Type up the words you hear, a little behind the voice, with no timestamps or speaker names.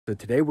So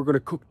today we're going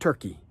to cook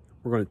turkey.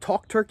 We're going to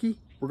talk turkey.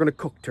 We're going to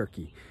cook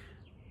turkey.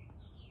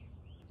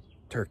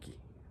 Turkey.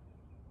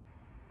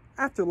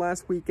 After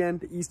last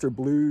weekend, the Easter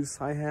blues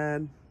I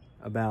had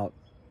about,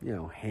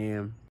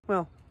 ham.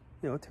 Well,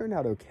 it turned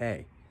out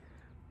okay.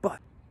 But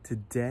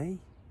today,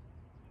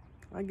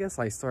 I guess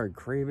I started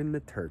craving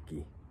the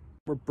turkey.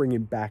 We're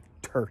bringing back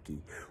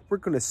turkey. We're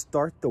going to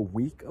start the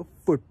week of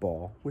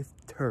football with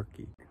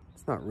turkey.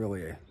 It's not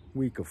really a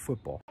week of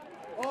football.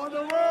 On the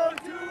road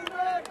to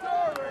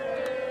victory!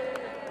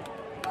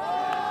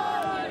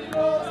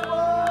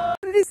 But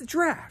it is the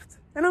draft,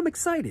 and I'm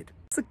excited.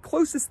 It's the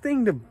closest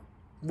thing to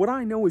what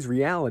I know is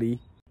reality,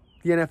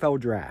 the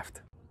NFL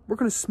draft. We're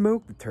going to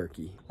smoke the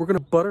turkey. We're going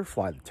to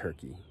butterfly the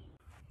turkey.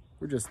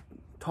 We're just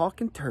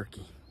talking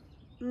turkey.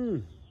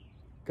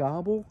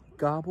 Gobble,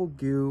 gobble,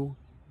 goo.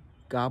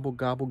 Gobble,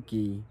 gobble,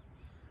 gee.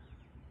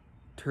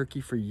 Turkey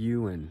for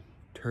you and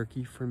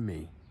turkey for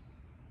me.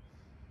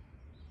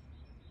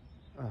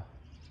 Oh,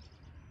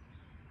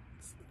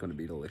 it's gonna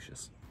be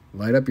delicious.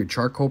 Light up your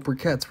charcoal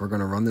briquettes. We're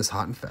gonna run this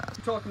hot and fast.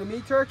 You talking to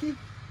me, turkey?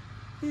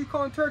 Who you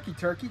calling turkey,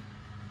 turkey?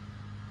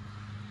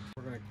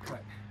 We're gonna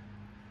cut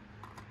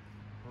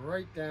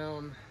right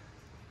down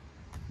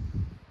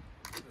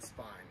the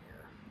spine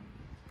here.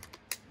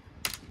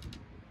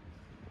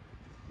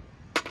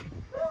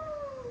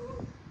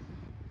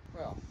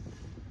 Well,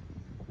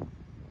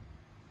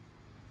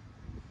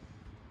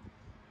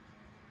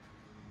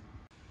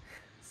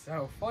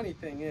 so funny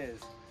thing is,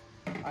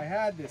 I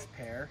had this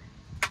pair,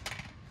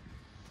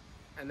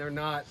 and they're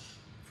not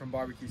from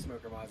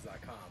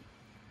barbecuesmokermods.com.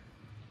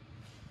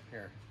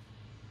 Here,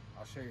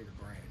 I'll show you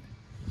the brand.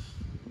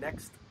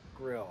 Next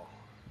Grill.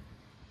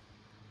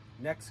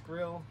 Next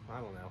Grill? I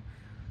don't know.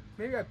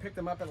 Maybe I picked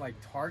them up at like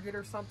Target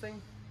or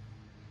something.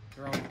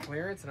 They're on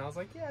clearance, and I was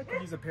like, yeah, I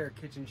could use a pair of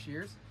kitchen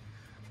shears.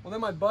 Well,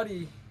 then my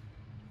buddy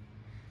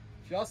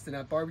Justin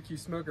at Barbecue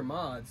Smoker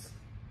Mods,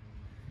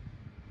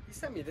 he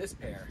sent me this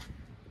pair,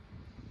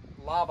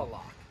 Lava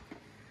Lock.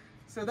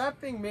 So that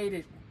thing made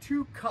it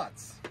 2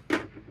 cuts.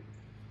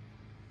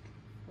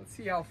 Let's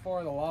see how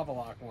far the Lava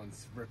Lock one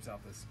rips out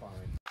the spine.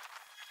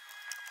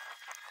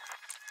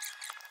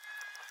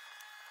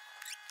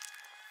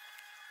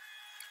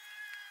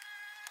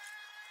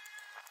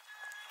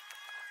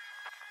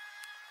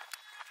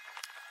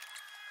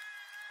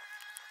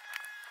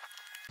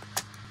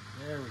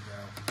 There we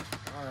go.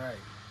 All right,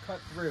 cut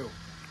through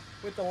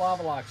with the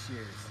Lava Lock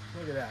shears.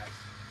 Look at that.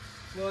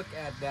 Look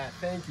at that.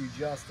 Thank you,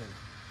 Justin.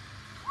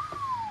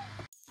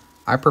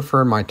 I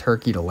prefer my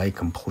turkey to lay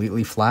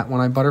completely flat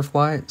when I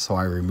butterfly it, so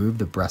I remove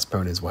the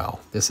breastbone as well.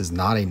 This is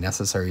not a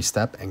necessary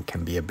step and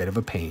can be a bit of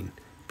a pain.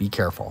 Be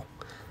careful.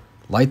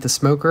 Light the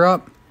smoker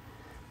up,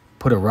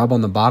 put a rub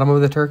on the bottom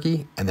of the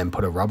turkey, and then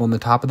put a rub on the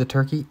top of the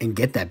turkey, and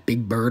get that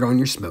big bird on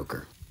your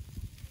smoker.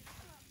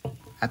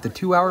 At the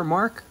 2-hour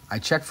mark, I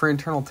check for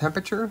internal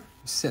temperature,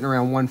 sitting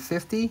around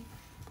 150.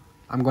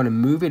 I'm going to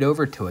move it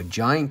over to a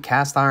giant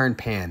cast iron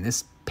pan.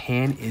 This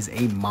pan is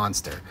a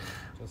monster.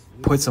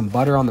 Put some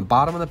butter on the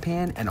bottom of the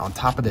pan and on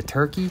top of the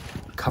turkey,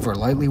 cover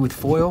lightly with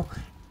foil,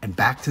 and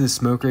back to the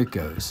smoker it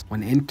goes.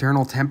 When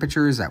internal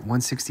temperature is at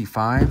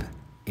 165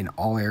 in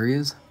all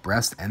areas,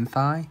 breast and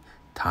thigh,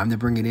 time to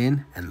bring it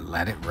in and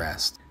let it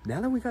rest.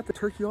 Now that we got the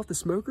turkey off the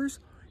smokers,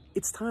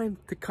 it's time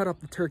to cut up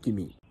the turkey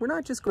meat. We're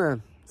not just gonna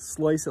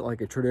slice it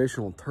like a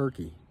traditional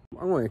turkey.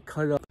 I want to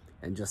cut it up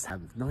and just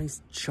have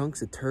nice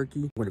chunks of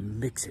turkey. I'm gonna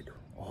mix it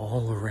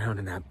all around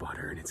in that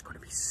butter, and it's gonna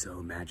be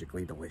so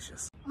magically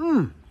delicious.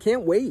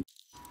 Can't wait.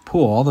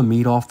 Pull all the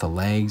meat off the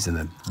legs and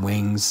the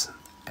wings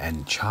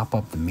and chop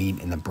up the meat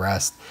in the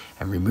breast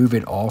and remove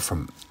it all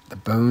from the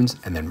bones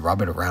and then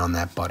rub it around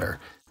that butter.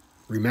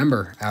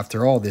 Remember,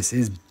 after all, this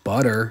is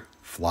butter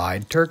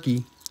flied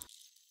turkey.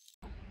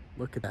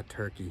 Look at that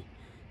turkey.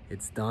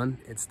 It's done.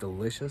 It's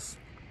delicious.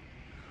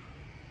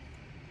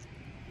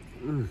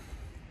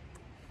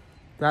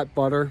 That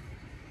butter,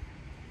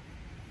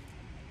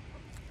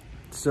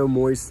 so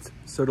moist,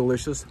 so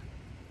delicious,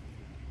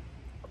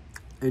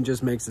 and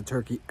just makes the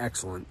turkey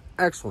excellent.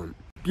 Excellent.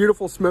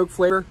 Beautiful smoke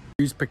flavor.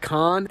 Use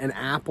pecan and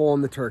apple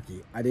on the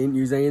turkey. I didn't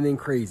use anything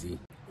crazy.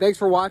 Thanks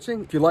for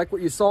watching. If you like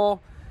what you saw,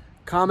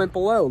 comment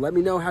below. Let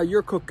me know how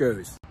your cook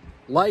goes.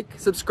 Like,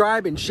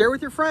 subscribe, and share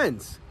with your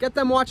friends. Get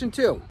them watching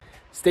too.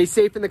 Stay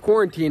safe in the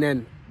quarantine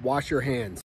and wash your hands.